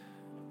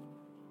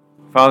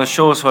Father,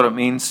 show us what it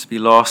means to be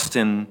lost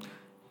in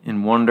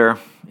wonder,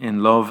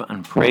 in love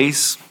and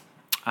praise.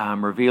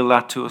 Reveal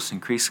that to us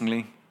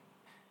increasingly.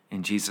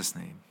 In Jesus'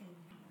 name.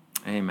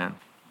 Amen.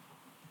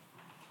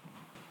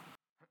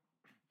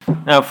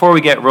 Now, before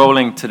we get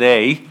rolling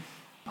today,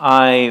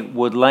 I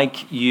would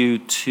like you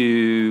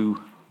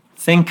to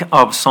think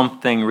of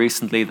something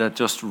recently that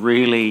just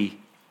really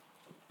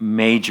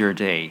made your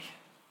day.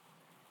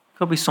 It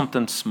could be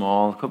something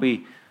small. It could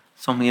be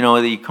something,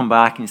 that you come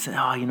back and you say,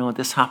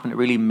 this happened. It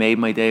really made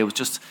my day. It was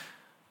just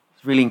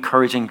a really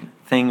encouraging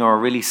thing or a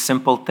really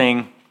simple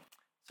thing.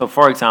 So,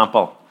 for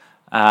example,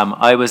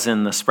 I was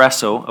in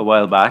Nespresso a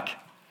while back.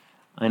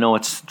 I know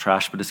it's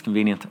trash, but it's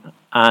convenient.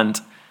 And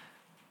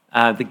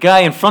the guy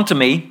in front of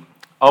me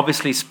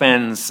obviously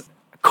spends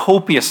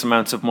copious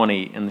amounts of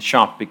money in the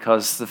shop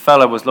because the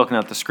fella was looking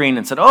at the screen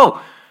and said,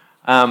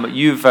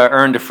 you've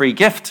earned a free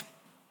gift.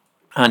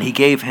 And he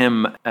gave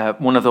him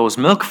one of those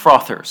milk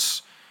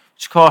frothers,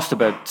 which cost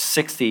about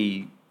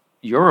 €60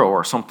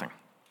 or something.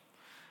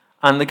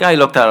 And the guy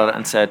looked at it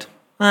and said,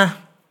 I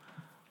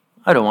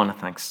don't want it,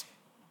 thanks.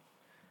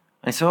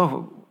 I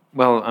said,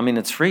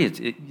 it's free.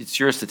 It's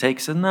yours to take.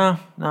 He said, no,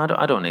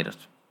 I don't need it.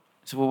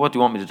 I said, well, what do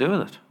you want me to do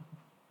with it? He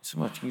said,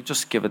 well, you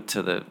just give it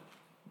to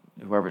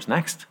whoever's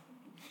next.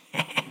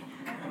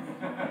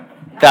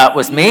 That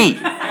was me.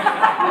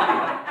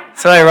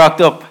 So I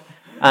rocked up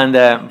and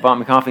bought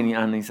me coffee,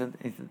 and he said,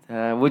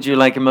 would you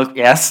like a milk?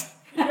 Yes.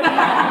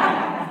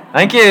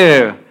 Thank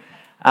you.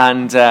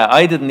 And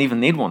I didn't even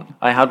need one.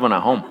 I had one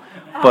at home.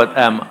 But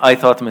I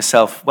thought to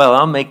myself, well,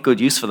 I'll make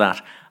good use for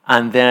that.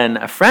 And then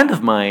a friend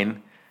of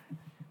mine,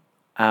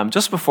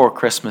 just before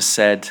Christmas,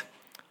 said,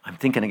 I'm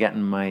thinking of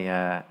getting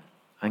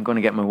I'm going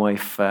to get my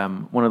wife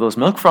one of those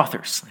milk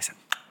frothers. I said,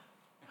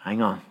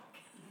 hang on.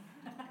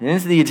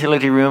 Into the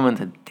utility room and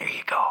said, there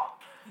you go.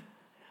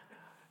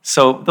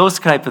 So those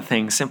type of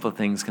things, simple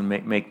things, can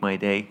make my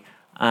day.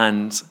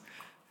 And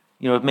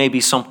it may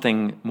be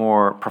something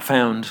more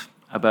profound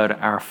about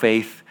our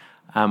faith,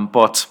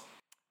 but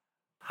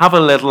have a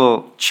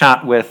little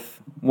chat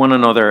with one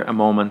another a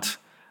moment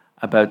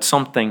about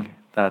something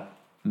that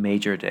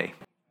made your day.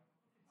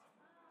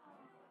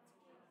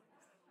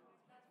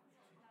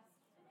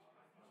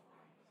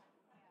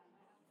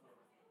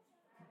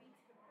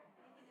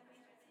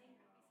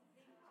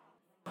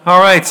 All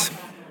right.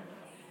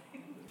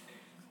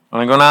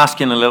 Well, I'm going to ask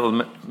you in a little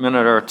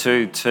minute or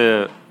two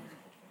to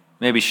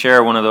maybe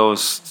share one of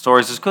those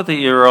stories. It's good that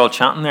you're all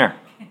chatting there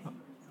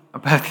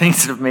about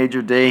things that have made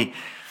your day.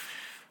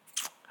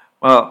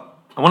 Well,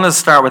 I wanted to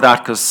start with that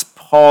because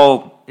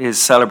Paul is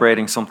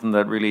celebrating something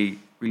that really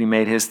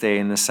made his day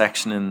in this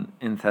section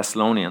in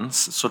Thessalonians.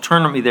 So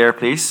turn with me there,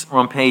 please. We're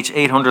on page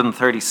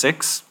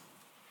 836.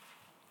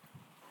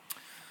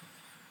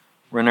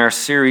 We're in our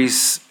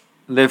series,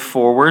 Live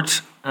Forward,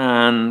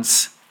 and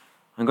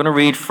I'm going to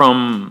read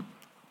from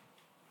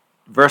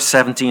verse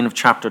 17 of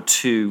chapter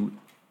 2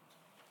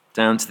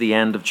 down to the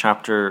end of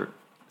chapter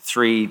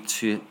 3,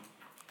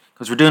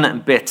 because we're doing it in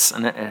bits,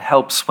 and it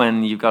helps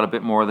when you've got a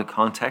bit more of the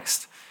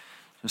context,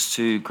 just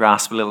to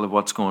grasp a little of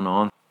what's going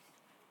on.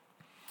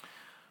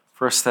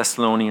 1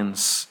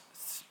 Thessalonians,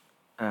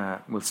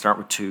 we'll start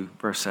with 2,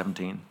 verse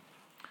 17.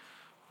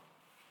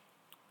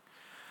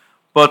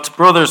 But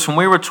brothers, when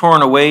we were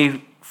torn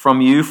away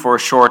from you for a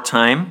short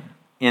time,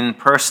 in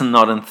person,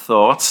 not in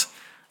thought,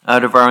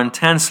 out of our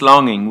intense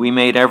longing, we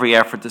made every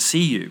effort to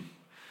see you.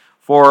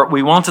 For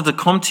we wanted to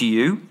come to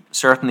you,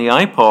 certainly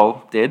I,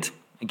 Paul, did,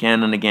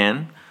 again and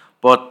again,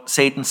 but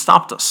Satan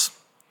stopped us.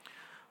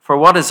 For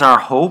what is our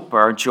hope,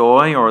 our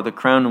joy, or the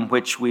crown in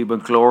which we will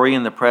glory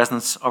in the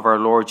presence of our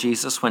Lord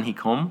Jesus when he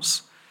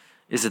comes?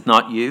 Is it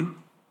not you?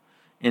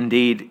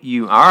 Indeed,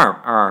 you are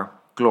our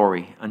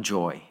glory and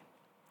joy.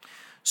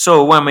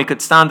 So when we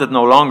could stand it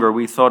no longer,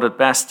 we thought it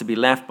best to be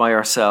left by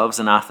ourselves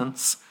in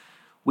Athens.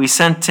 We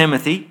sent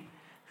Timothy,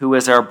 who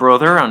is our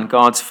brother and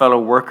God's fellow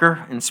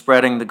worker in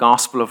spreading the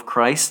gospel of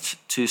Christ,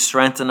 to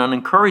strengthen and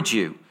encourage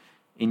you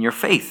in your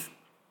faith,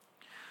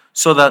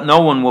 so that no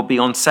one will be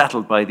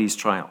unsettled by these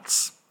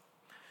trials.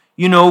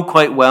 You know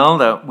quite well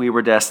that we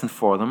were destined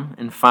for them.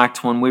 In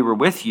fact, when we were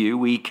with you,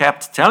 we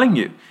kept telling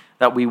you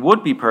that we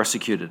would be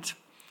persecuted.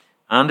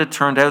 And it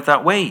turned out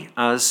that way,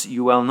 as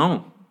you well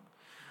know.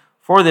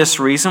 For this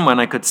reason, when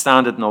I could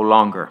stand it no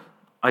longer,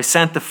 I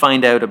sent to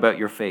find out about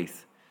your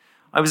faith.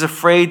 I was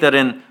afraid that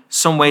in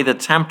some way the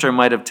tempter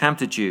might have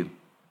tempted you,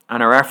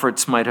 and our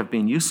efforts might have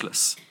been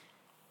useless.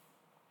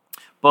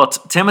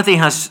 But Timothy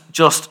has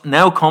just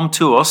now come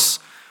to us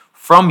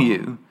from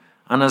you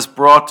and has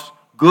brought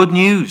good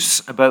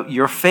news about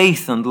your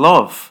faith and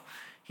love.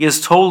 He has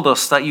told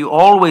us that you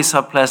always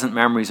have pleasant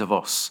memories of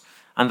us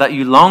and that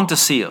you long to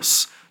see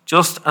us,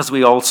 just as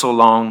we also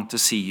long to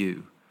see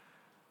you.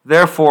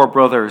 Therefore,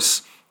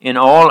 brothers, in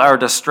all our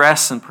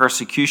distress and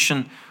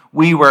persecution,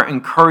 we were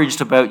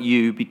encouraged about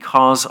you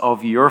because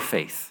of your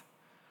faith.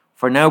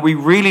 For now we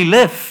really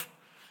live,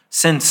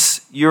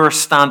 since you're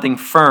standing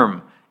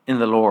firm in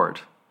the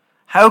Lord.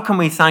 How can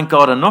we thank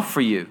God enough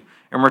for you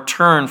in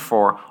return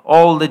for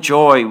all the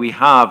joy we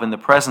have in the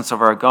presence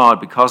of our God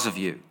because of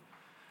you?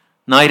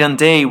 Night and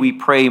day we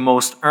pray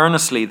most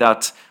earnestly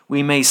that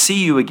we may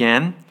see you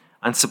again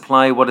and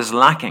supply what is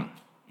lacking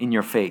in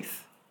your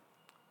faith.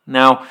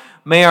 Now,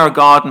 may our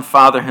God and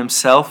Father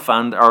himself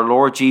and our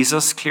Lord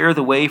Jesus clear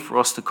the way for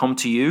us to come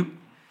to you.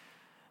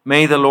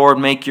 May the Lord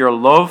make your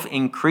love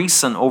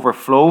increase and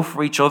overflow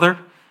for each other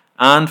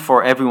and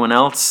for everyone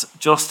else,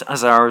 just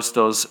as ours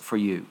does for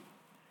you.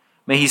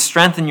 May he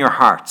strengthen your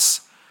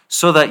hearts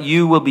so that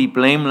you will be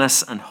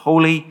blameless and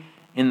holy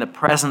in the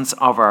presence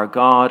of our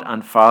God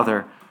and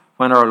Father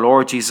when our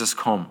Lord Jesus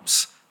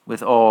comes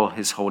with all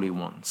his holy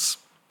ones.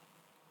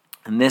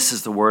 And this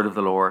is the word of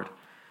the Lord.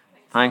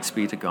 Thanks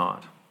be to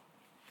God.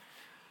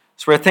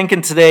 So we're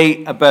thinking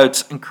today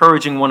about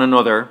encouraging one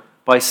another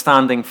by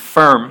standing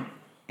firm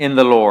in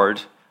the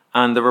Lord.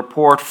 And the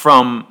report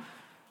from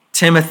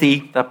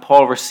Timothy that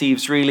Paul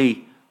receives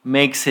really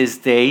makes his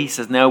day. He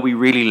says, now we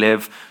really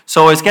live.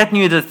 So I was getting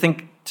you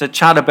to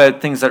chat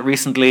about things that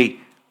recently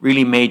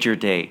really made your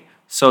day.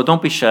 So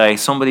don't be shy.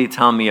 Somebody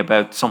tell me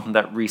about something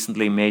that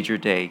recently made your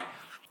day.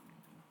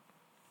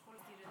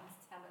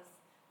 Students tell us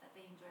that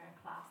they enjoy our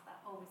class.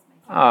 That always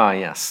makes Ah,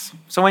 yes.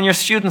 So when your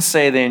students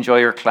say they enjoy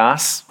your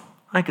class,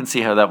 I can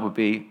see how that would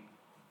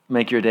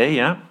make your day,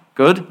 yeah?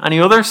 Good. Any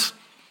others?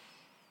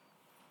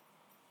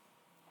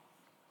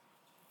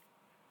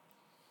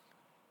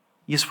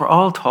 Yes, we're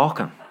all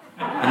talking.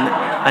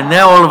 And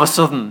now all of a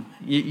sudden,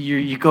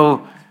 you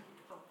go,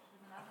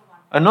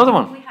 another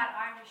one. We had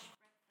Irish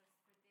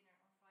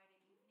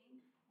breakfast for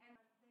dinner on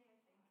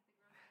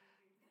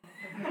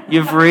Friday evening.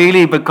 You've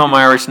really become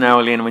Irish now,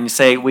 Elena, when you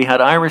say we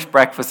had Irish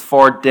breakfast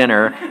for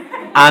dinner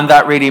and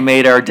that really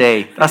made our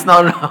day. That's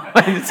not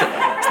it's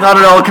not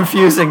at all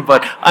confusing,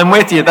 but I'm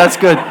with you. That's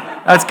good.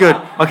 That's good.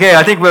 Okay,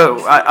 I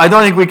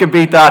don't think we can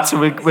beat that, so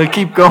we'll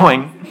keep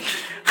going.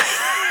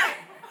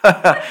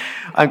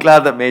 I'm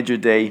glad that made your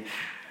day.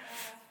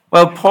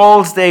 Well,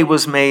 Paul's day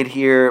was made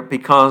here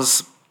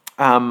because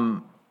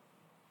we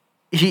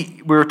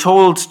were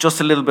told just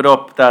a little bit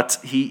up that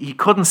he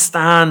couldn't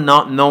stand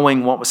not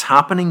knowing what was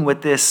happening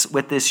with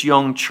this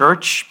young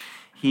church.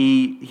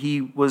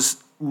 He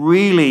was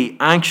really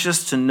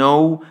anxious to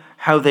know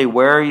how they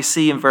were. You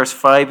see in verse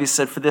 5, he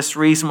said, "For this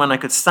reason, when I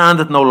could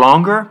stand it no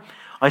longer,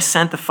 I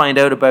sent to find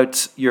out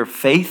about your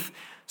faith."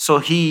 So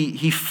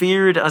he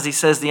feared, as he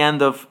says, the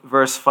end of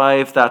verse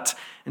 5, that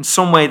in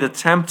some way the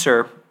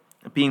tempter,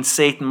 being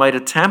Satan, might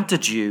have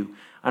tempted you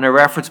and our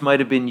efforts might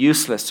have been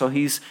useless. So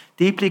he's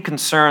deeply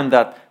concerned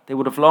that they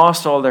would have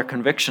lost all their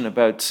conviction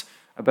about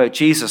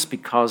Jesus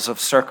because of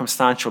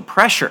circumstantial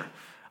pressure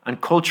and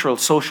cultural,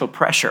 social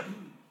pressure.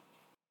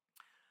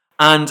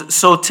 And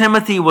so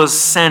Timothy was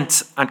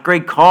sent at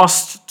great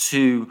cost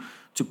to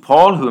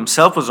Paul, who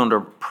himself was under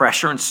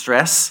pressure and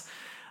stress.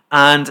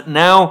 And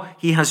now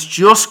he has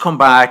just come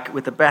back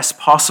with the best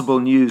possible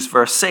news,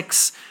 verse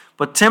 6.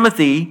 "But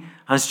Timothy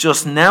has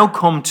just now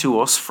come to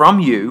us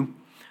from you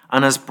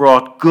and has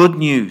brought good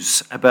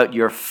news about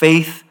your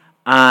faith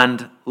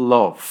and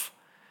love."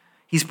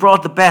 He's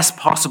brought the best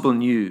possible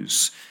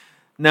news.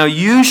 Now,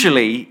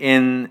 usually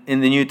in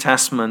the New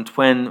Testament,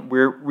 when we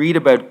read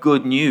about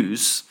good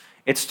news,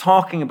 it's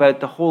talking about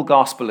the whole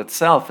gospel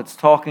itself. It's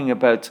talking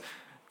about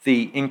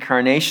the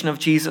incarnation of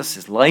Jesus,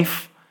 his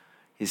life,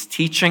 his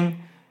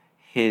teaching,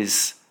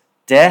 his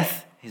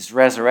death, his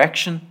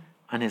resurrection,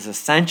 and his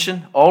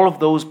ascension. All of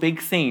those big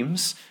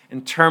themes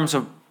in terms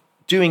of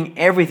doing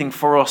everything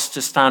for us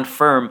to stand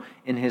firm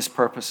in his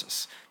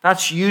purposes.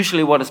 That's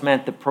usually what is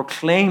meant, the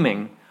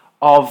proclaiming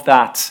of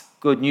that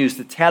good news,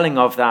 the telling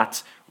of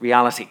that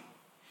reality.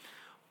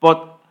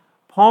 But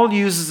Paul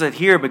uses it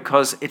here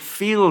because it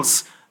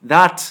feels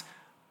that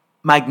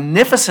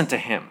magnificent to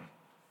him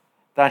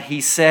that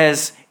he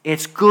says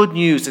it's good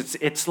news.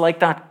 It's like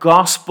that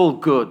gospel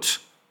good,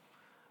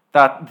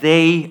 that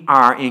they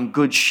are in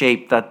good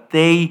shape, that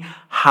they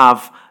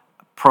have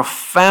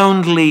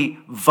profoundly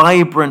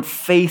vibrant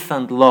faith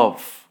and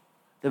love,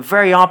 the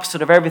very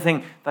opposite of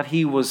everything that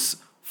he was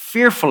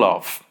fearful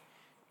of.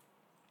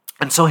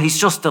 And so he's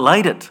just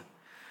delighted,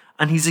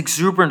 and he's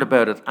exuberant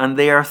about it, and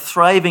they are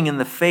thriving in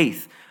the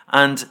faith,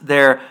 and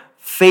their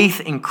faith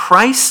in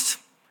Christ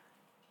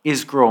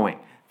is growing.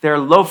 Their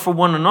love for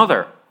one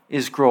another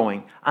is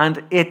growing,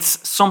 and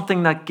it's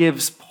something that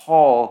gives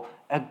Paul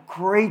a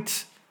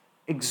great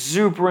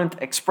exuberant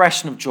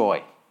expression of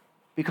joy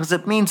because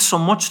it means so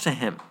much to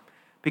him,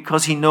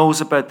 because he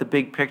knows about the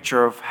big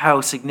picture of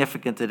how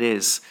significant it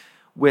is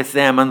with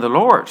them and the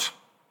Lord.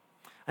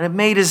 And it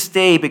made his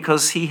day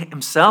because he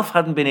himself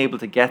hadn't been able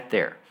to get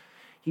there.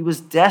 He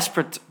was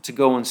desperate to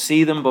go and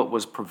see them, but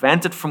was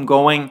prevented from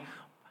going.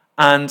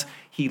 And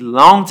he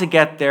longed to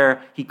get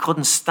there. He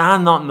couldn't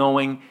stand not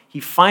knowing.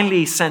 He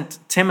finally sent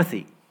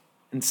Timothy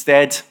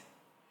instead.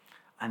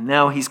 And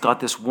now he's got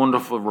this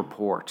wonderful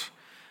report.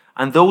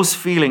 And those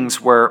feelings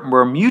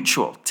were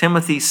mutual.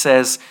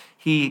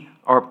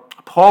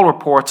 Paul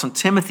reports on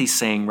Timothy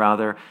saying,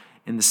 rather,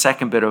 in the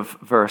second bit of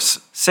verse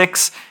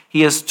 6,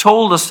 "He has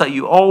told us that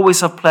you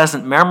always have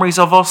pleasant memories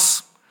of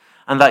us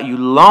and that you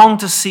long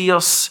to see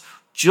us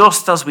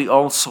just as we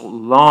also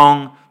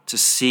long to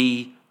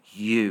see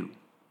you."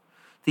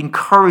 The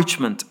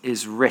encouragement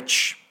is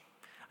rich.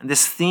 And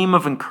this theme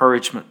of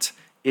encouragement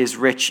is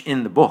rich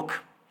in the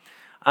book.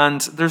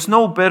 And there's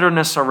no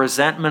bitterness or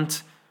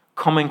resentment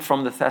coming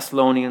from the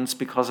Thessalonians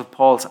because of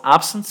Paul's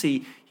absence.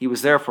 He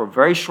was there for a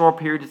very short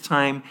period of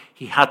time.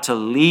 He had to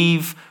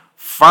leave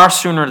far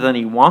sooner than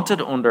he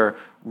wanted under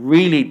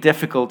really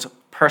difficult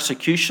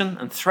persecution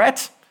and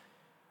threat.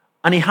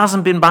 And he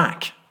hasn't been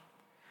back.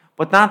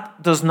 But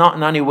that does not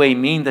in any way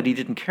mean that he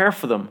didn't care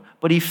for them.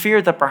 But he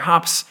feared that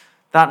perhaps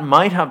that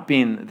might have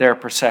been their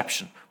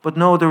perception. But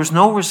no, there was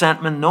no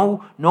resentment,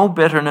 no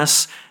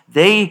bitterness.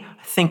 They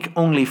think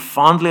only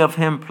fondly of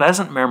him,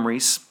 pleasant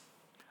memories.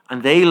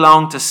 And they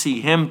long to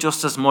see him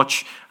just as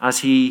much as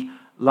he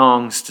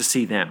longs to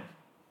see them.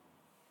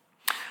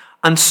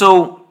 And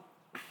so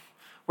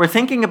we're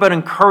thinking about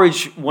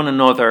encourage one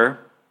another.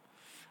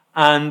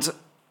 And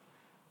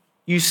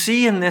you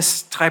see in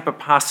this type of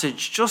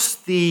passage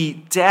just the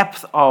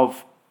depth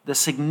of the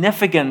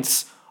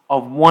significance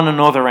of one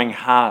anothering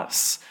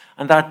has.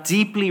 And that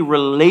deeply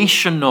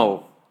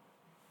relational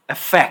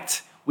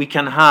effect we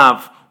can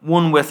have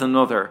one with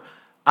another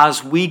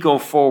as we go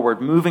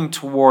forward, moving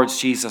towards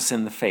Jesus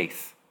in the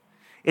faith.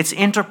 It's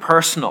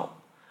interpersonal,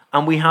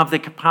 and we have the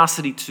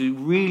capacity to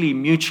really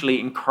mutually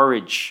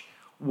encourage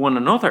one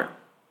another.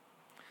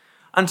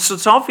 And so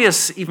it's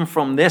obvious, even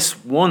from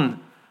this one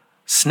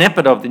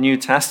snippet of the New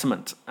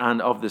Testament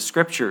and of the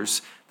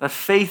Scriptures, that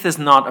faith is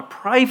not a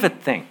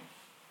private thing.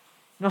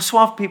 You know, so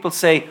often people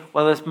say,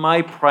 well, it's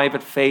my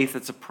private faith,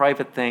 it's a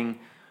private thing.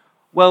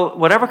 Well,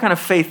 whatever kind of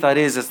faith that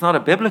is, it's not a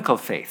biblical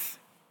faith,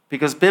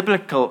 because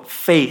biblical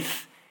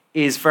faith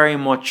is very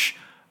much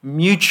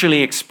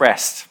mutually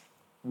expressed,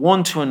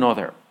 one to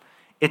another.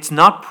 It's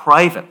not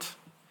private.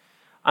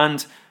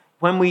 And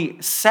when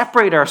we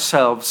separate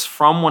ourselves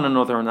from one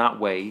another in that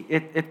way,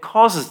 it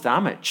causes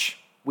damage.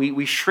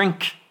 We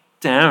shrink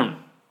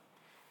down.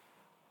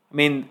 I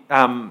mean,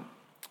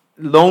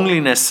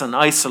 loneliness and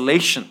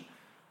isolation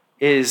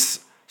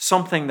is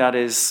something that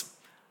is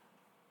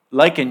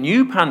like a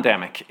new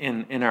pandemic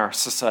in our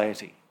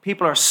society.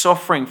 People are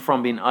suffering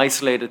from being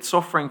isolated,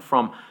 suffering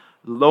from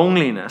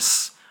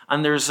loneliness,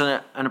 and there's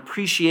an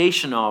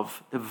appreciation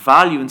of the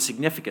value and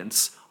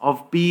significance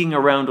of being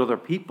around other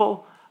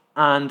people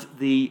and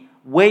the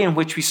way in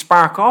which we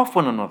spark off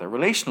one another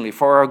relationally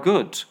for our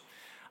good.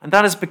 And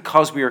that is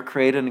because we are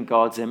created in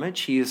God's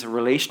image. He is a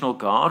relational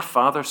God,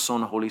 Father,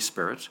 Son, Holy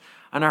Spirit,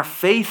 and our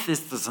faith is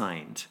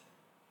designed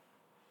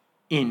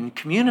in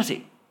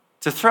community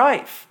to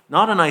thrive,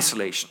 not in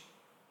isolation.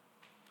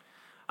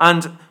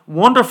 And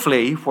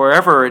wonderfully,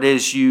 wherever it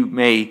is you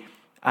may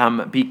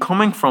be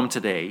coming from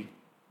today,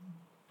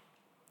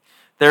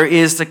 there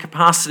is the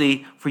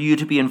capacity for you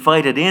to be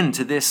invited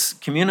into this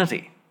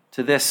community,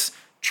 to this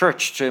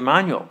church, to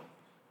Emmanuel.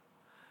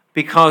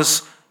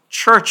 Because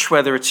church,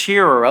 whether it's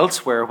here or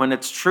elsewhere, when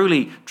it's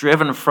truly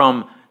driven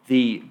from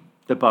the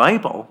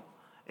Bible,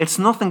 it's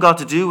nothing got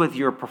to do with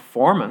your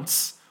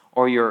performance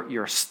or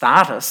your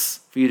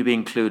status for you to be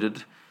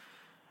included.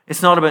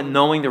 It's not about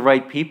knowing the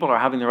right people or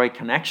having the right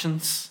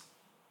connections.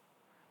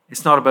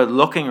 It's not about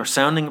looking or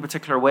sounding a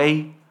particular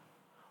way,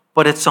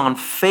 but it's on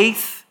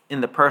faith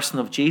in the person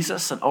of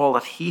Jesus and all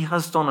that he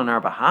has done on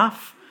our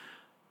behalf,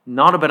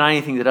 not about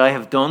anything that I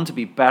have done to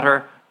be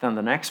better than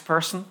the next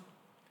person,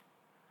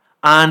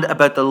 and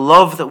about the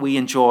love that we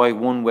enjoy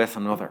one with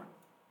another.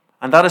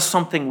 And that is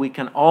something we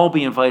can all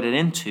be invited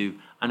into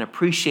and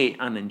appreciate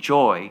and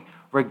enjoy,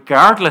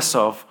 regardless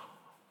of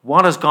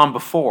what has gone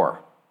before,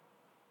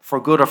 for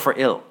good or for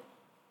ill.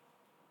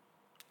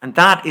 And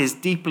that is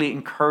deeply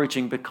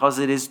encouraging because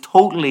it is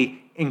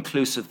totally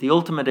inclusive, the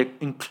ultimate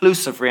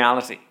inclusive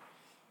reality.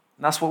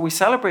 And that's what we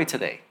celebrate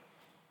today.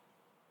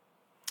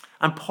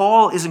 And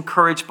Paul is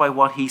encouraged by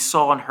what he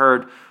saw and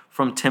heard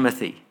from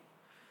Timothy.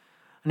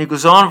 And he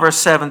goes on, verse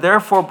 7,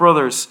 therefore,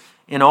 brothers,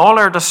 in all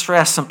our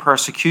distress and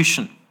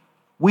persecution,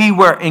 we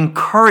were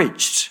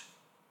encouraged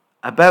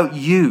about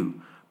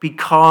you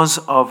because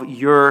of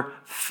your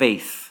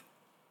faith.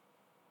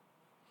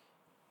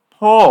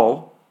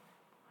 Paul,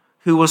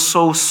 who was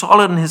so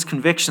solid in his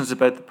convictions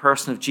about the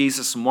person of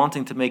Jesus and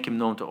wanting to make him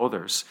known to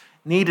others,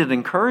 needed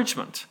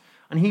encouragement.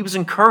 And he was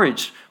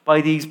encouraged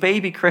by these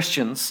baby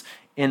Christians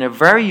in a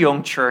very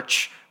young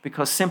church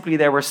because simply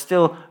they were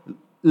still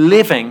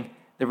living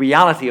the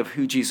reality of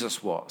who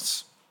Jesus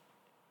was.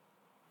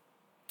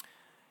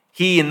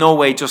 He in no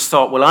way just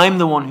thought, well, I'm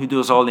the one who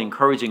does all the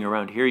encouraging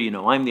around here, you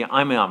know, I'm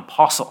an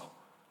apostle.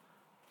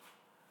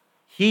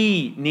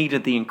 He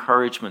needed the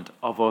encouragement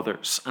of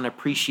others and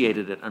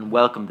appreciated it and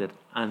welcomed it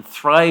and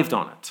thrived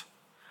on it.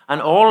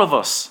 And all of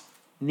us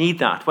need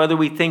that, whether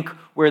we think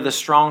we're the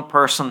strong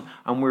person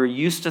and we're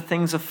used to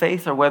things of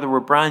faith or whether we're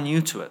brand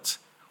new to it.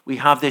 We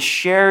have this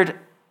shared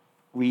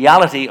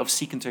reality of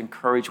seeking to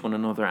encourage one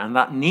another and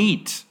that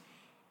need.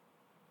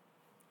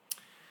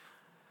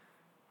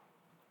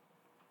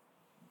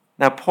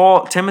 Now,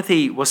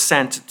 Timothy was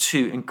sent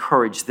to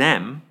encourage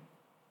them,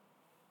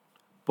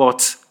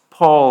 but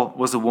Paul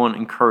was the one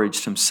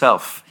encouraged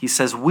himself. He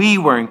says, we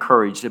were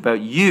encouraged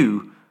about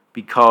you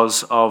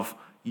because of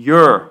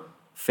your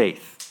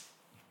faith.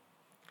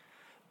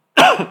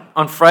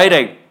 On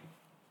Friday,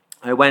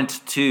 I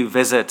went to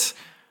visit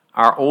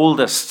our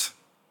oldest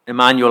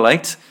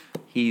Emmanuelite.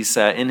 He's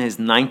in his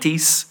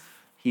 90s.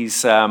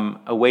 He's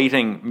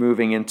awaiting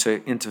moving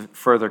into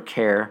further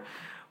care.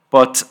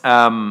 But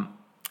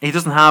he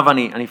doesn't have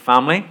any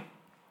family.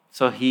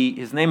 So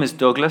his name is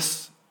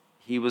Douglas.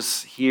 He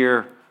was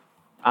here.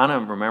 Anna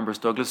remembers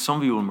Douglas. Some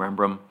of you will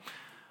remember him.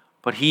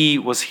 But he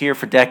was here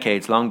for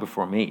decades, long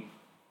before me.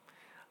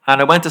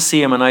 And I went to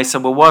see him and I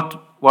said, well,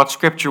 what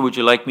scripture would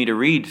you like me to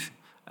read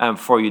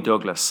for you,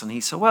 Douglas? And he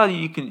said, well,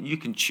 you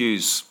can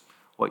choose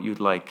what you'd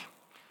like.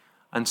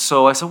 And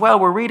so I said, well,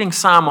 we're reading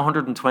Psalm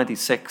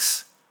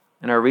 126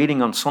 in our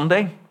reading on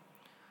Sunday.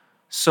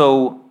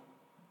 So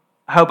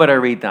how about I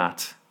read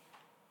that?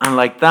 And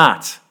like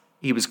that,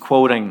 he was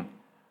quoting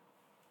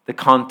the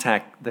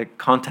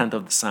content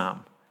of the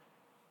psalm.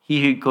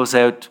 He who goes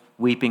out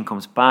weeping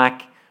comes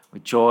back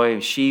with joy,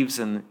 sheaves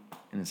in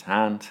his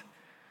hand.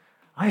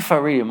 I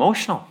felt really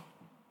emotional.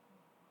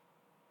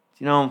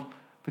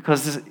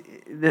 Because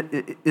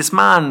this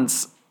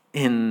man's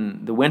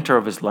in the winter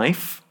of his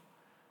life,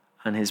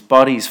 and his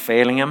body's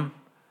failing him,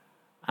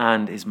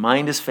 and his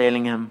mind is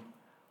failing him,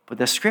 but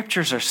the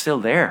scriptures are still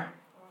there.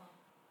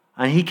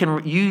 And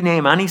you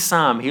name any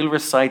psalm, he'll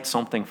recite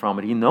something from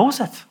it. He knows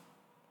it.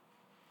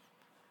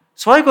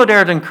 So I go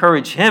there to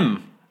encourage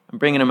him. I'm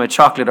bringing him a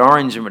chocolate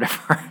orange and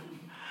whatever.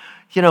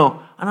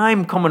 And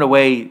I'm coming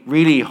away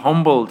really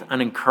humbled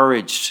and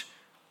encouraged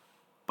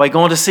by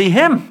going to see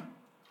him.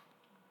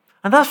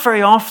 And that's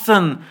very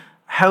often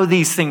how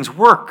these things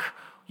work.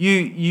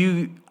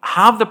 You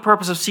have the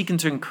purpose of seeking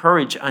to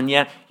encourage, and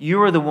yet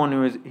you are the one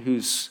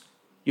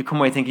you come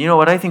away thinking, you know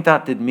what, I think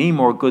that did me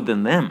more good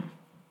than them.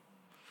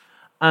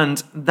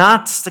 And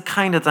that's the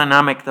kind of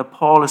dynamic that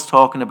Paul is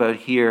talking about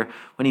here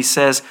when he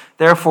says,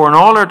 therefore, in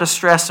all our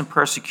distress and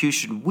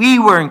persecution, we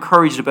were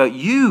encouraged about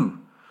you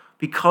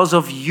because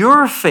of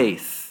your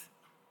faith.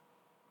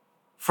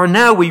 For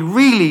now we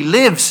really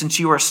live since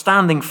you are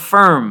standing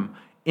firm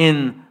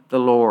in the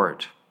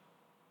Lord.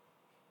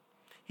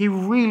 He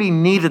really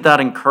needed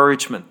that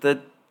encouragement, that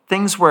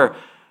things were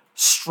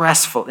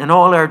stressful in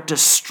all our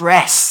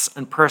distress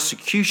and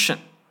persecution.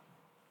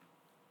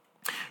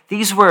 You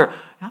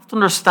have to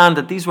understand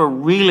that these were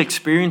real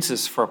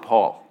experiences for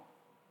Paul.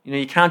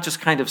 You can't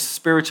just kind of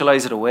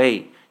spiritualize it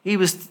away. It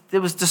was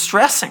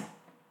distressing.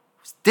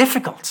 It was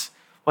difficult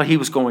what he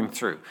was going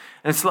through.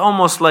 And it's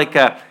almost like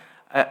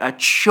a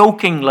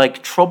choking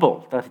like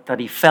trouble that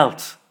he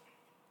felt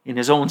in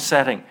his own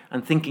setting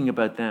and thinking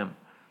about them.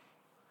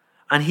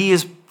 And he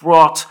has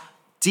brought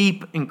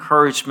deep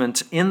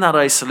encouragement in that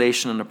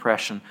isolation and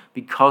oppression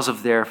because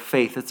of their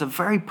faith. It's a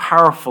very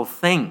powerful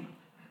thing.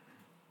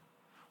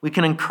 We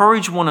can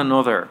encourage one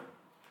another,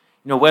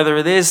 whether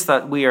it is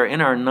that we are in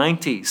our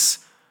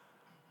 90s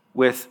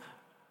with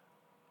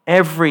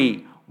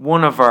every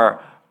one of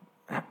all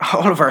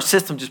of our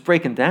system just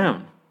breaking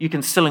down. You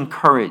can still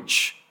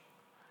encourage.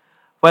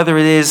 Whether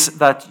it is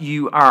that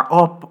you are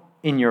up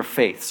in your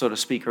faith, so to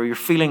speak, or you're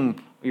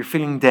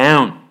feeling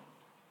down.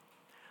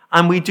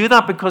 And we do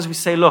that because we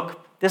say, look,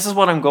 this is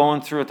what I'm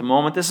going through at the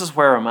moment. This is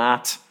where I'm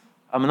at.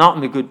 I'm not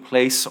in a good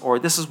place, or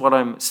this is what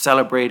I'm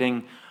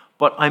celebrating.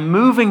 But I'm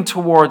moving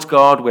towards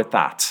God with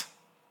that.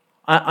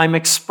 I'm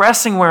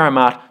expressing where I'm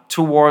at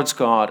towards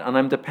God, and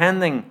I'm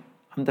depending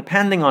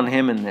on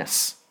Him in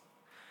this.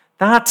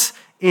 That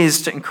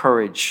is to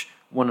encourage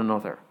one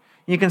another.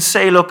 You can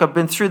say, look, I've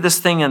been through this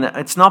thing and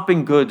it's not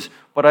been good,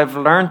 but I've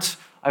learned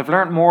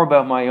more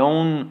about my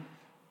own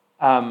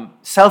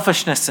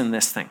selfishness in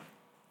this thing.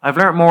 I've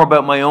learned more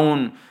about my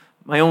own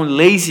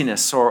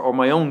laziness or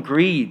my own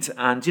greed.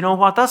 And you know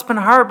what? That's been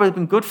hard, but it's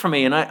been good for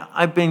me. And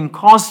I've been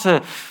caused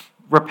to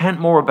repent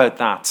more about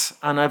that.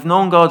 And I've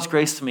known God's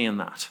grace to me in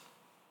that.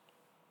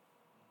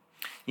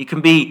 You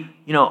can be,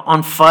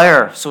 on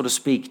fire, so to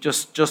speak,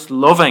 just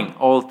loving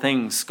all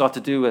things got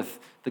to do with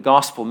the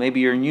gospel. Maybe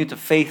you're new to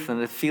faith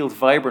and it feels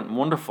vibrant and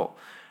wonderful.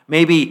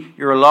 Maybe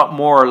you're a lot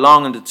more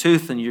long in the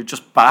tooth and you're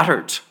just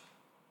battered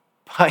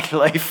by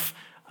life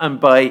and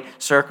by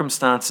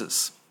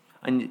circumstances.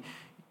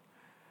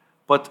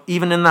 But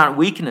even in that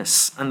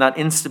weakness and that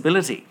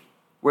instability,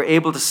 we're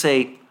able to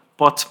say,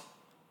 but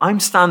I'm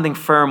standing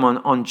firm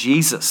on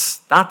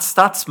Jesus.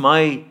 That's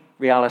my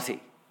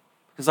reality.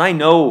 Because I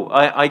know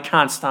I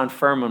can't stand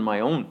firm on my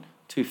own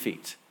 2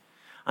 feet.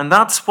 And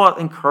that's what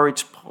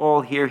encouraged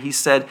Paul here. He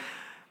said,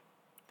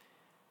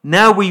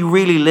 now we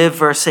really live,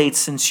 verse 8,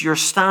 since you're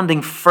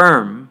standing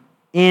firm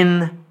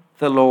in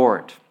the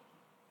Lord.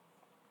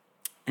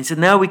 And he said,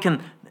 now we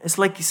can, it's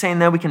like he's saying,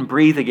 now we can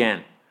breathe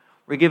again.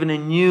 We're given a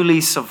new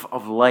lease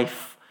of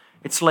life.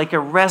 It's like a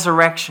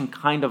resurrection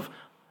kind of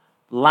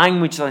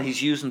language that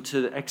he's using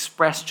to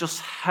express just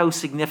how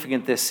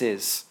significant this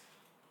is.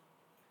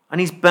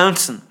 And he's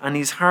bouncing, and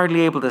he's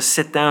hardly able to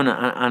sit down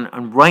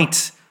and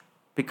write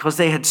because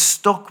they had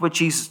stuck with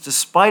Jesus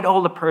despite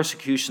all the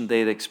persecution they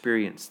had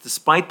experienced,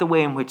 despite the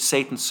way in which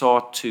Satan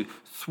sought to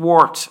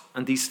thwart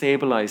and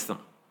destabilize them.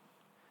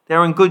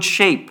 They're in good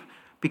shape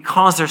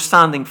because they're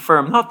standing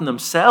firm, not in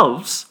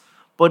themselves,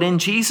 but in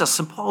Jesus.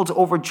 And Paul's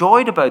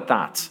overjoyed about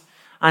that.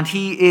 And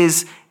he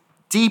is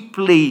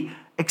deeply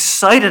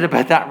excited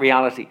about that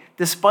reality,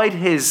 despite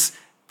his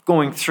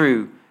going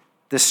through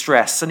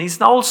distress. And he's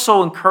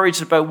also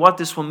encouraged about what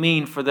this will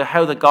mean for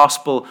how the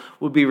gospel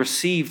will be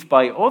received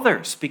by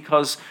others,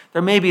 because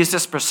there maybe is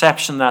this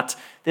perception that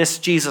this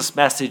Jesus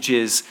message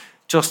is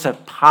just a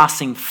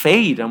passing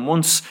fade. And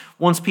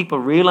once people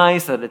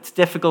realize that it's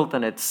difficult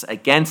and it's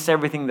against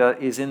everything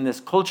that is in this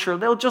culture,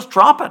 they'll just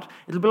drop it.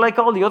 It'll be like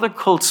all the other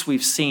cults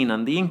we've seen,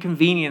 and the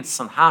inconvenience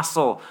and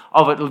hassle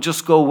of it will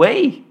just go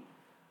away.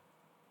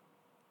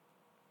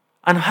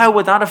 And how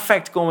would that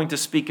affect going to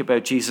speak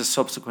about Jesus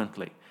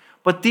subsequently?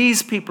 But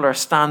these people are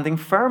standing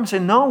firm,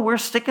 saying, no, we're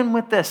sticking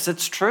with this.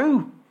 It's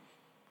true.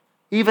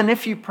 Even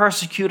if you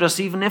persecute us,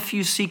 even if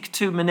you seek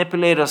to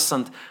manipulate us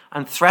and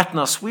threaten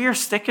us, we are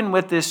sticking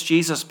with this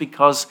Jesus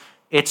because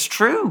it's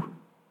true.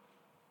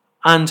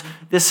 And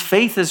this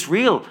faith is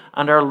real,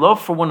 and our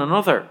love for one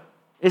another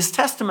is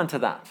testament to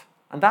that.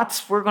 And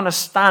we're going to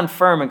stand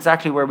firm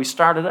exactly where we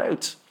started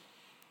out.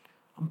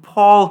 And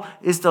Paul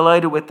is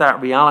delighted with that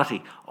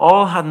reality.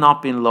 All had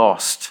not been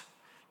lost.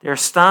 They're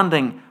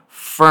standing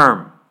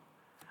firm.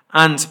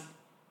 And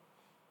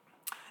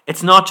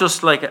it's not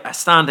just like a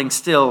standing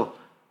still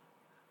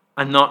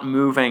and not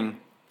moving.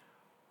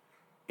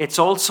 It's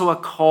also a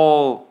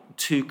call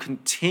to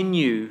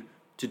continue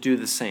to do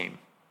the same.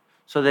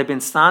 So they've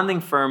been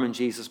standing firm in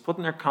Jesus,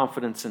 putting their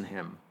confidence in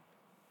him.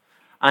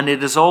 And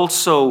it is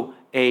also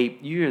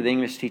you're the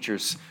English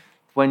teachers,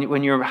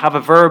 when you have a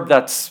verb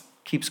that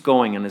keeps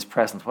going and is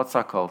present, what's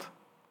that called?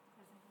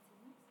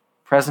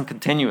 Present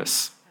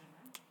continuous.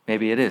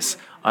 Maybe it is.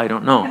 I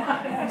don't know.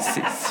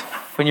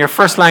 When you're a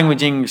first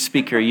language English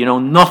speaker, you know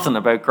nothing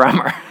about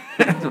grammar.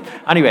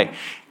 Anyway,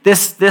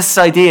 this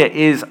idea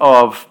is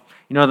of,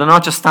 they're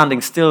not just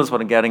standing still is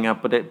what I'm getting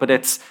at, but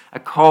it's a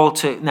call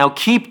to now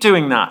keep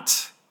doing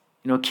that.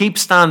 Keep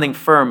standing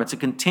firm. It's a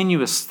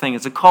continuous thing.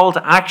 It's a call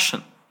to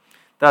action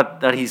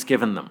that he's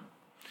given them.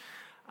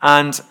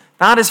 And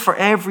that is for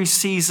every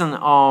season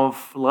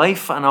of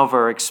life and of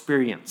our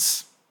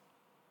experience.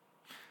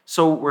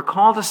 So we're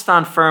called to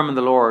stand firm in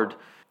the Lord,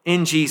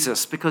 in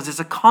Jesus, because it's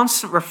a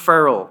constant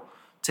referral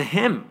to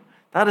him.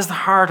 That is the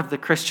heart of the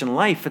Christian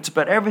life. It's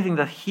about everything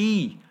that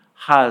he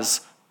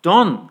has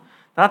done.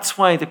 That's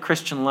why the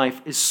Christian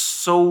life is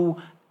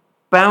so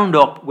bound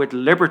up with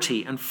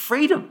liberty and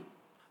freedom,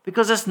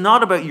 because it's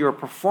not about your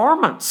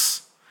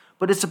performance,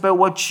 but it's about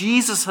what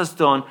Jesus has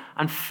done,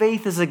 and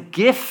faith is a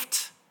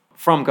gift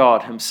from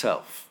God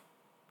himself.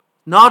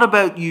 Not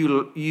about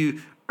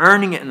you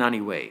earning it in any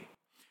way.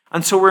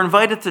 And so we're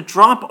invited to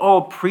drop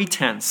all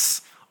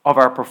pretense of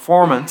our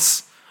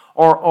performance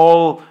or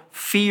all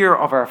fear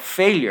of our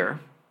failure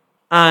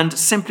and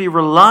simply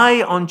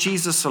rely on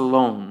Jesus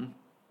alone,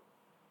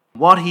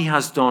 what he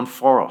has done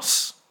for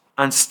us,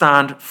 and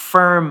stand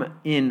firm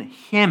in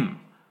him,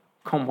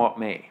 come what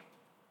may.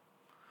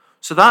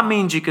 So that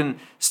means you can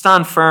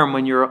stand firm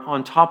when you're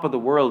on top of the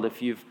world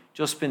if you've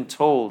just been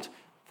told,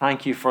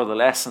 thank you for the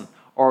lesson,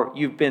 or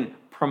you've been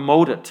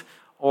promoted,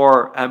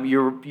 or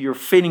you're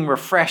feeling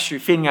refreshed, you're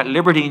feeling at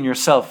liberty in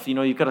yourself.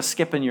 You've got a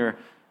skip in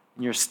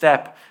your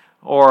step,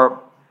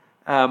 or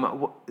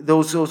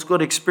those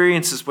good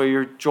experiences where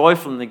you're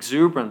joyful and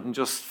exuberant and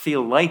just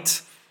feel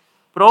light.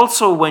 But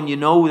also when you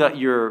know that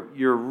you're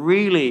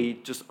really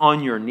just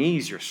on your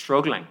knees, you're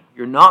struggling,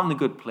 you're not in a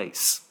good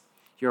place,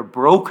 you're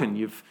broken,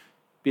 you've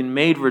been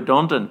made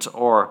redundant,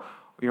 or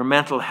your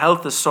mental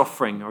health is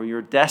suffering, or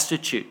you're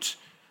destitute,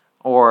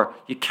 or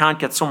you can't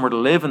get somewhere to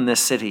live in this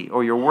city,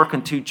 or you're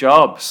working 2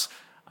 jobs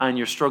and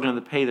you're struggling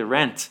to pay the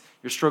rent,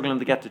 you're struggling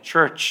to get to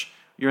church,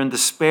 you're in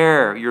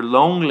despair, you're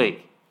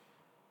lonely,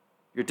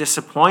 you're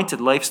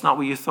disappointed, life's not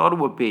what you thought it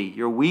would be,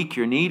 you're weak,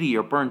 you're needy,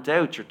 you're burnt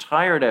out, you're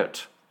tired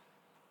out,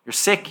 you're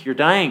sick, you're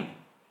dying.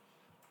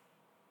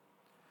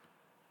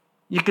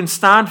 You can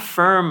stand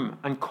firm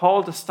and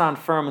call to stand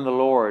firm in the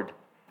Lord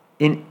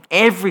in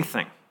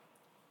everything,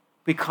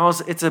 because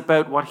it's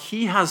about what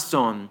he has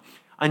done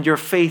and your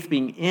faith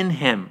being in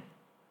him.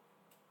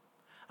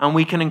 And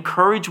we can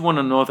encourage one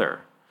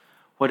another,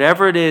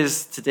 whatever it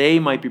is today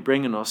might be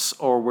bringing us,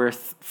 or we're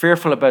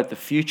fearful about the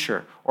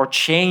future, or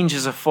change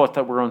is afoot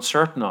that we're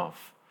uncertain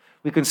of.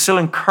 We can still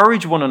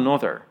encourage one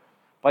another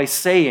by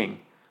saying,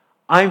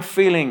 I'm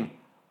feeling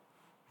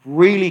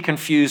really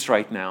confused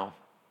right now,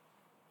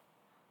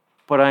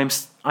 but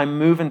I'm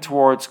moving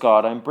towards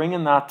God. I'm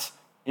bringing that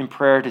in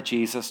prayer to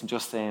Jesus and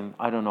just saying,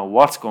 I don't know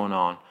what's going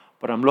on,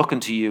 but I'm looking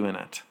to you in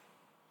it.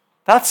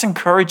 That's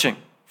encouraging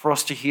for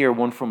us to hear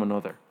one from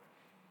another.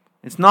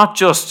 It's not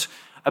just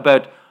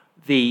about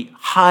the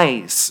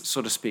highs,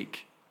 so to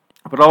speak,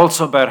 but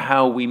also about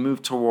how we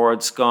move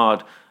towards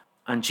God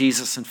and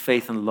Jesus in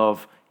faith and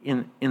love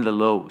in the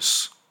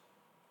lows.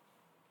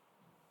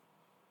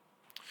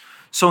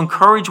 So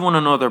encourage one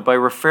another by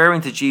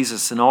referring to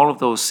Jesus in all of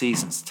those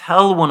seasons.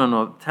 Tell one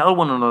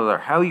another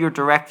how you're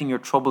directing your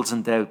troubles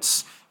and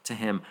doubts to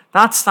him.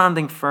 That's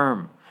standing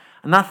firm.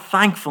 And that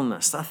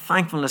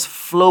thankfulness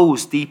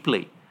flows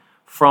deeply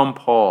from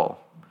Paul,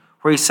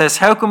 where he says,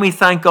 how can we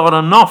thank God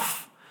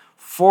enough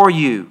for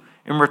you?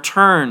 In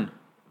return,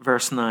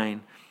 verse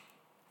 9,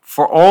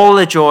 for all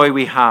the joy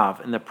we have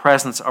in the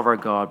presence of our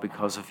God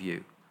because of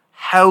you.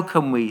 How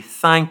can we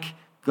thank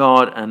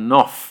God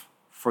enough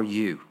for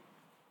you?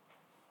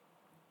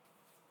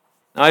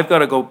 Now, I've got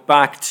to go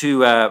back to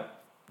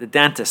the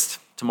dentist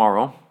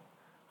tomorrow.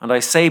 And I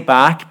say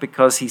back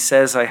because he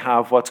says I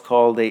have what's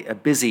called a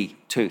busy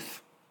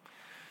tooth.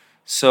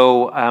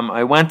 So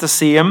I went to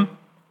see him.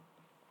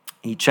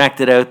 He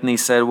checked it out and he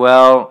said,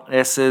 well,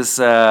 this is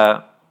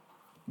going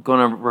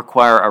to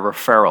require a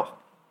referral.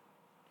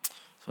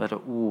 So I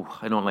thought,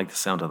 I don't like the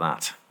sound of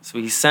that. So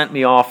he sent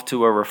me off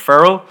to a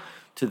referral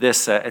to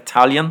this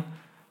Italian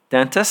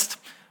dentist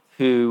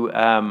who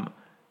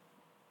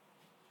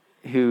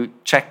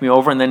checked me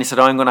over, and then he said,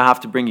 I'm going to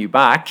have to bring you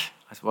back.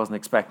 I wasn't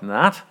expecting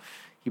that.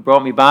 He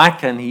brought me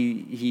back, and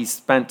he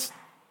spent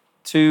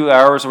 2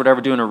 hours or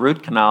whatever doing a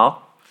root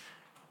canal.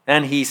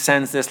 Then he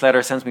sends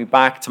me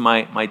back to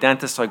my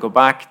dentist. So I go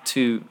back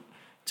to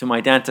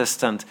my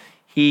dentist, and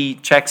he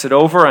checks it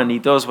over, and he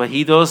does what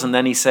he does, and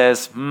then he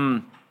says,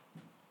 I'm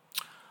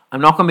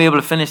not going to be able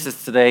to finish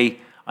this today.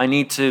 I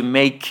need to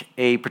make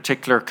a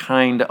particular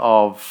kind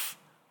of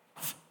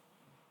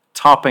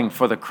topping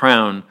for the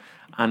crown,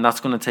 and that's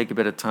going to take a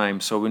bit of time,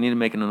 so we need to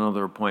make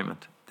another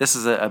appointment. This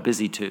is a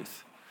busy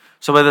tooth.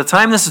 So by the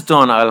time this is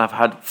done, I'll have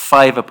had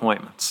 5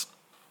 appointments,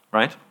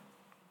 right?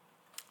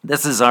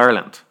 This is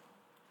Ireland.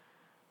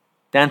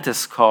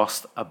 Dentists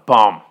cost a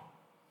bomb,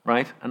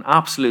 right? An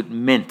absolute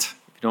mint.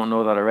 If you don't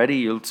know that already,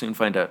 you'll soon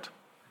find out.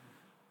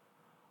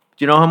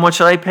 Do you know how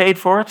much I paid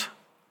for it?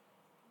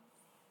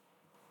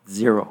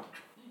 0.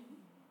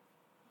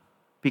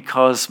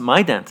 Because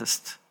my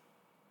dentist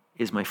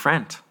is my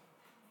friend.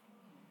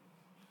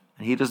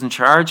 And he doesn't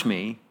charge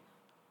me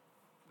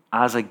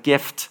as a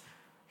gift,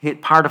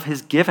 part of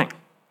his giving.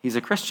 He's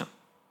a Christian.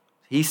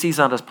 He sees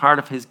that as part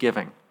of his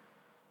giving.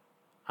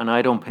 And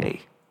I don't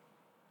pay.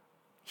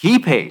 He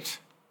paid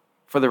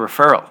for the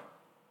referral.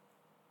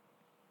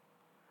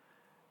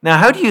 Now,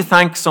 how do you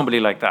thank somebody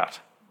like that?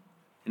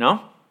 You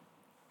know?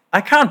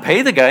 I can't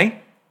pay the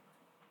guy.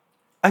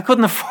 I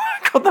couldn't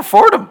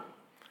afford him.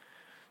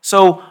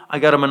 So I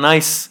got him a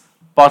nice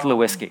bottle of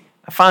whiskey.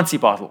 A fancy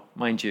bottle,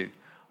 mind you.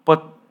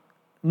 But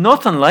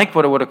nothing like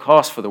what it would have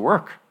cost for the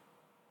work.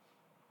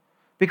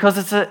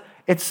 Because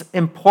it's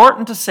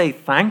important to say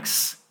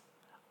thanks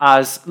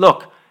as,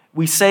 look,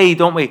 we say,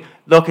 don't we,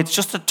 look, it's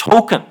just a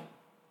token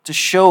to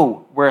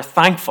show we're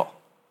thankful.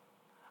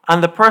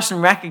 And the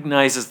person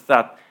recognizes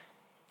that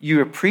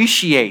you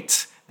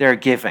appreciate their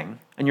giving,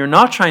 and you're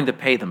not trying to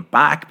pay them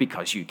back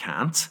because you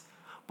can't,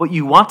 but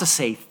you want to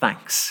say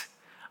thanks.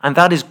 And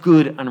that is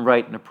good and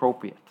right and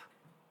appropriate.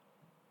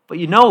 But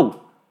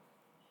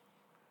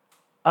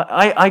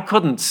I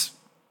couldn't,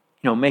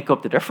 make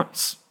up the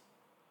difference.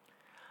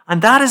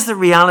 And that is the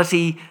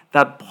reality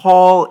that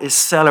Paul is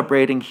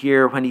celebrating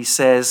here when he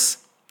says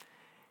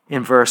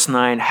in verse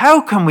 9,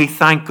 how can we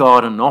thank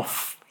God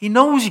enough? He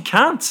knows you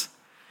can't.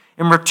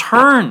 In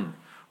return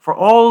for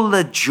all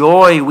the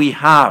joy we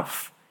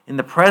have in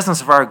the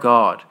presence of our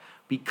God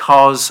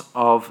because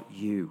of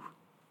you.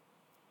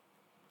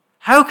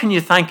 How can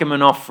you thank him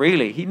enough,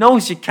 really? He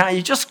knows you can't.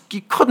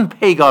 You couldn't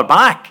pay God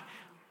back,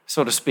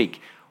 so to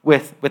speak,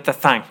 with the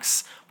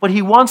thanks. But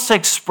he wants to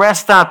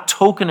express that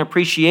token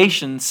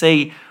appreciation,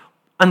 say,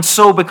 and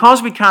so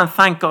because we can't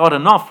thank God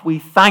enough, we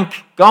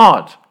thank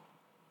God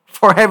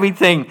for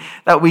everything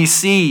that we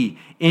see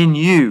in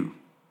you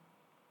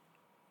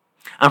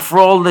and for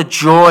all the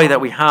joy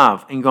that we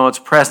have in God's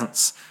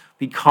presence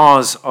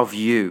because of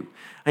you.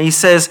 And he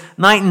says,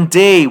 night and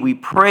day we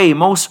pray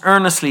most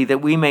earnestly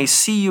that we may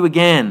see you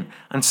again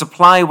and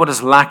supply what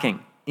is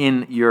lacking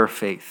in your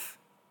faith.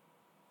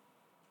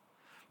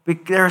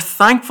 They're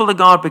thankful to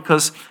God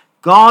because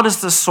God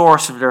is the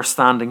source of their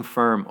standing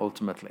firm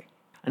ultimately.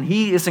 And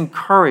he is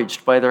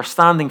encouraged by their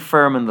standing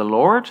firm in the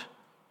Lord,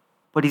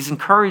 but he's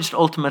encouraged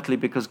ultimately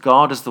because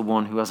God is the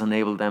one who has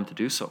enabled them to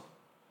do so.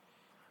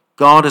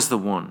 God is the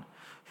one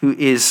who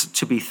is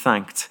to be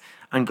thanked,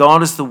 and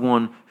God is the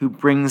one who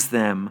brings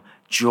them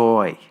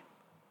joy.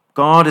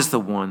 God is the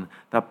one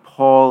that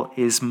Paul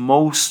is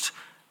most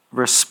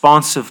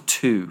responsive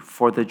to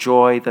for the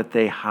joy that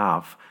they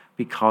have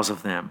because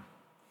of them.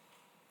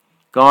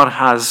 God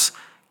has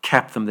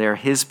kept them there,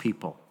 his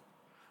people.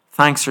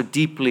 Thanks are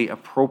deeply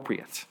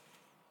appropriate.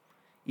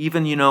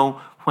 Even,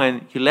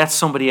 when you let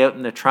somebody out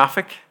in the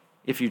traffic,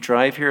 if you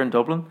drive here in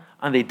Dublin,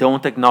 and they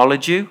don't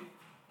acknowledge you,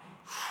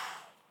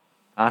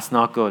 that's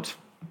not good.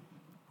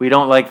 We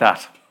don't like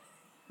that.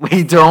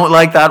 We don't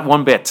like that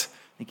one bit.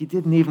 Like, you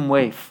didn't even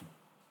wave.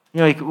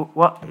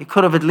 You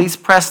could have at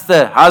least pressed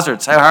the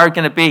hazards. How hard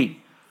can it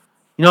be?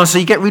 So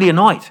you get really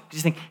annoyed. You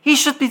think, he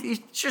should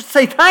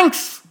say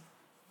thanks.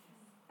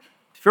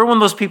 If you're one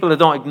of those people that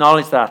don't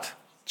acknowledge that,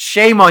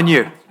 shame on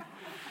you.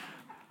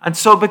 And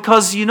so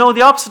because,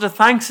 the opposite of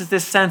thanks is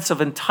this sense of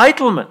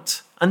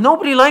entitlement. And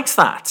nobody likes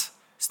that.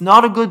 It's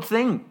not a good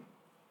thing.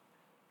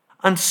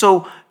 And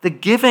so the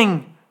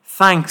giving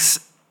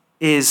thanks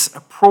is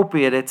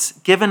appropriate. It's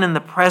given in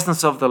the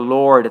presence of the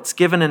Lord. It's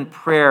given in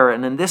prayer.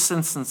 And in this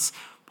instance,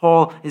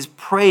 Paul is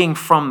praying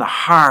from the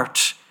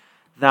heart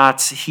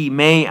that he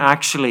may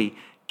actually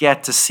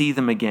get to see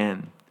them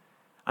again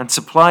and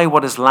supply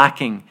what is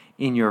lacking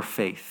in your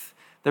faith.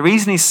 The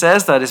reason he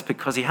says that is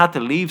because he had to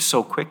leave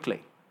so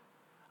quickly,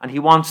 and he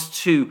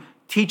wants to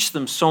teach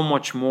them so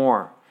much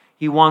more.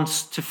 He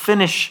wants to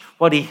finish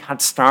what he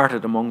had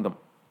started among them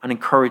and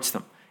encourage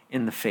them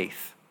in the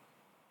faith.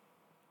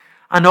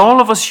 And all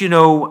of us,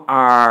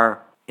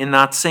 are in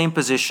that same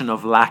position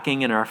of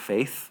lacking in our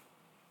faith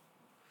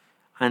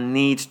and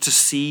need to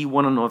see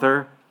one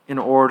another in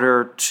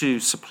order to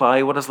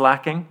supply what is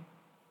lacking.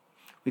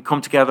 We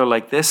come together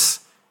like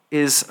this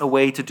is a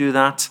way to do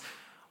that.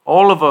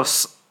 All of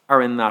us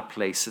are in that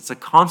place. It's a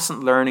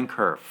constant learning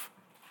curve.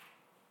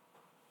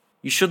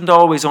 You shouldn't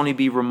always only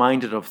be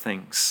reminded of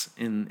things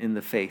in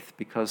the faith,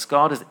 because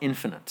God is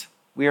infinite.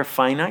 We are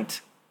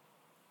finite.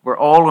 We're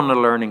all on a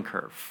learning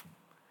curve.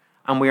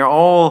 And we are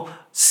all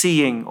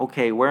seeing,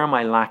 okay, where am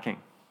I lacking?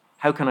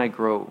 How can I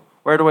grow?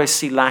 Where do I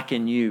see lack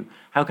in you?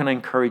 How can I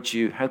encourage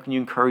you? How can you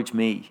encourage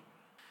me?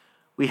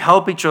 We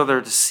help each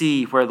other to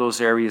see where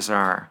those areas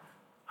are,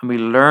 and we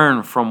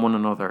learn from one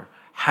another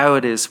how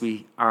it is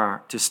we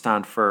are to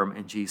stand firm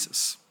in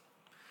Jesus.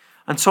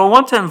 And so I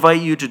want to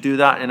invite you to do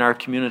that in our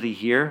community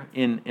here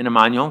in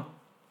Emmanuel.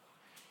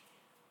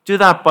 Do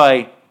that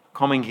by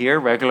coming here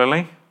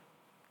regularly.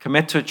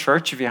 Commit to a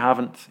church if you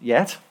haven't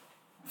yet.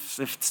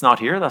 If it's not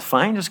here, that's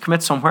fine. Just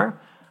commit somewhere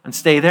and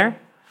stay there.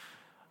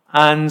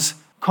 And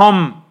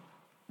come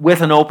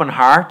with an open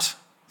heart,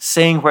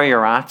 saying where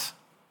you're at,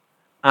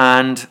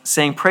 and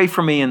saying, pray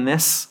for me in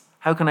this.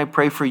 How can I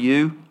pray for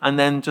you? And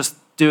then just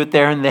do it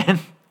there and then.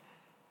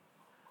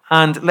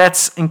 And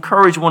let's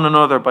encourage one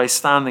another by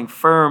standing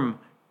firm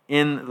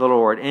in the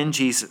Lord, in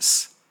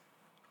Jesus,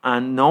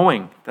 and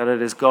knowing that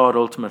it is God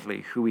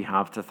ultimately who we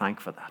have to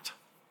thank for that.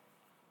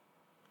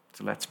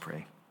 So let's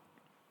pray.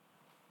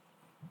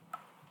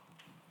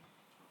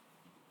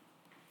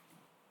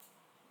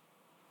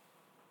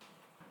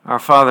 Our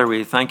Father,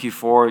 we thank you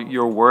for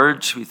your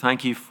words. We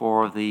thank you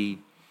for the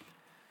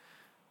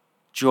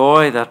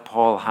joy that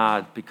Paul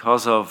had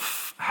because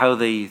of how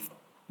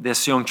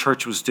this young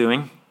church was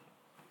doing.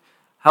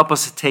 Help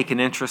us to take an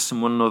interest in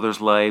one another's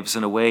lives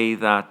in a way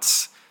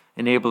that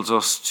enables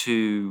us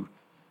to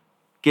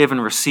give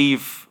and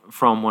receive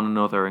from one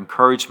another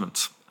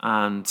encouragement.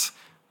 And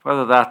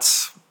whether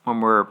that's when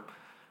we're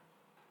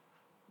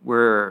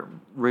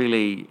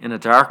really in a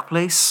dark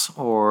place,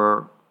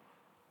 or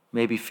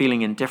maybe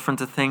feeling indifferent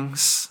to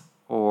things,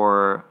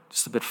 or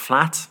just a bit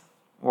flat,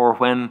 or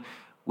when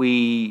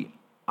we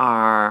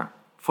are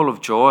full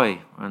of joy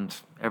and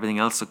everything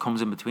else that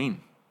comes in between.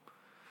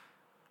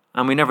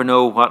 And we never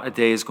know what a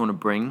day is going to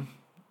bring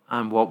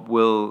and what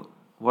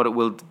it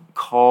will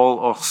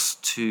call us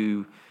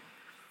to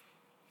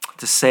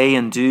say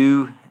and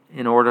do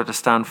in order to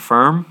stand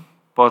firm.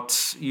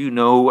 But you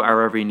know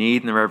our every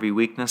need and our every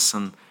weakness,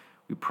 and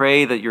we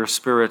pray that your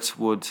Spirit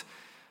would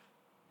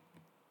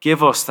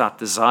give us that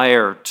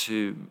desire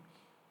to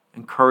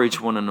encourage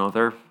one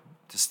another,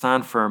 to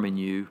stand firm in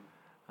you,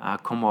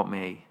 come what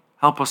may.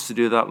 Help us to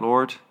do that,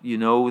 Lord. You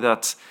know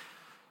that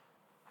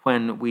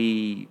when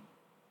we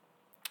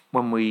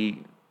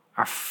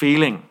are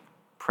feeling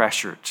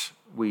pressured,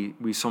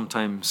 we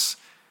sometimes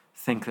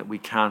think that we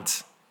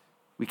can't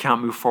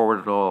move forward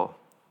at all.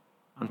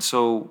 And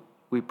so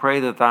we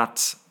pray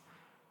that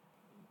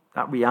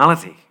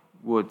reality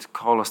would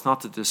call us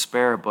not to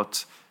despair,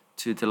 but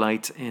to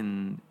delight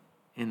in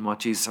what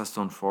Jesus has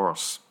done for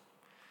us.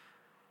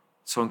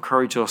 So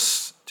encourage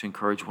us to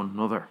encourage one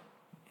another.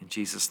 In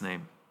Jesus'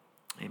 name,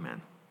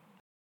 amen.